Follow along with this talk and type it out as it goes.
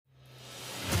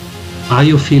Are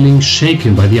you feeling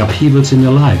shaken by the upheavals in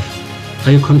your life?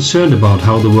 Are you concerned about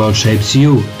how the world shapes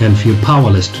you and feel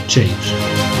powerless to change?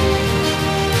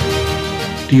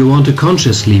 Do you want to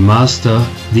consciously master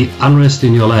the unrest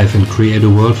in your life and create a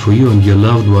world for you and your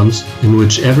loved ones in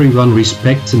which everyone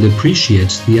respects and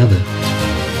appreciates the other?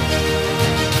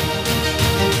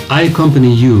 I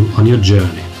accompany you on your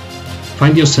journey.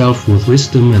 Find yourself with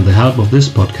wisdom and the help of this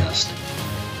podcast.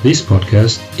 This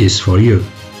podcast is for you.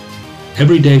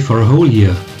 Every day for a whole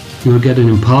year, you will get an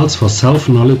impulse for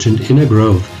self-knowledge and inner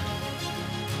growth.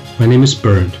 My name is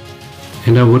Bernd,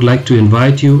 and I would like to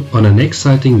invite you on an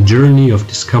exciting journey of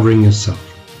discovering yourself.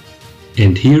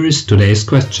 And here is today's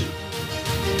question.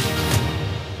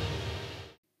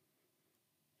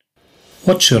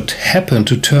 What should happen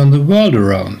to turn the world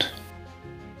around?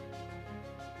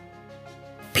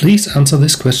 Please answer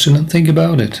this question and think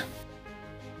about it.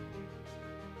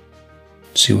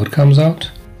 See what comes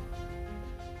out.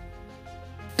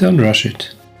 Don't rush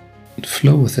it.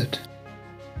 Flow with it.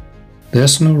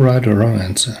 There's no right or wrong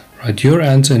answer. Write your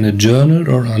answer in a journal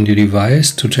or on your device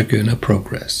to check your inner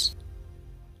progress.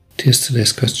 Here's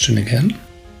today's question again.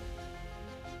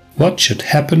 What should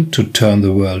happen to turn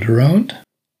the world around?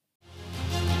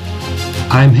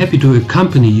 I'm happy to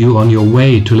accompany you on your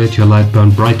way to let your light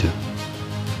burn brighter.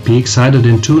 Be excited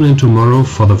and tune in tomorrow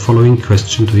for the following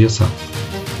question to yourself.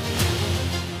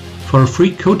 For a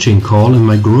free coaching call and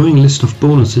my growing list of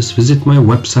bonuses, visit my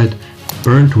website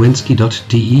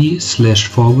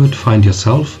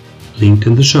berndwinski.de/forward-find-yourself, linked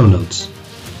in the show notes.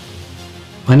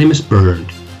 My name is Bernd.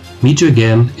 Meet you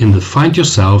again in the Find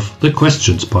Yourself, the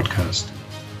Questions podcast.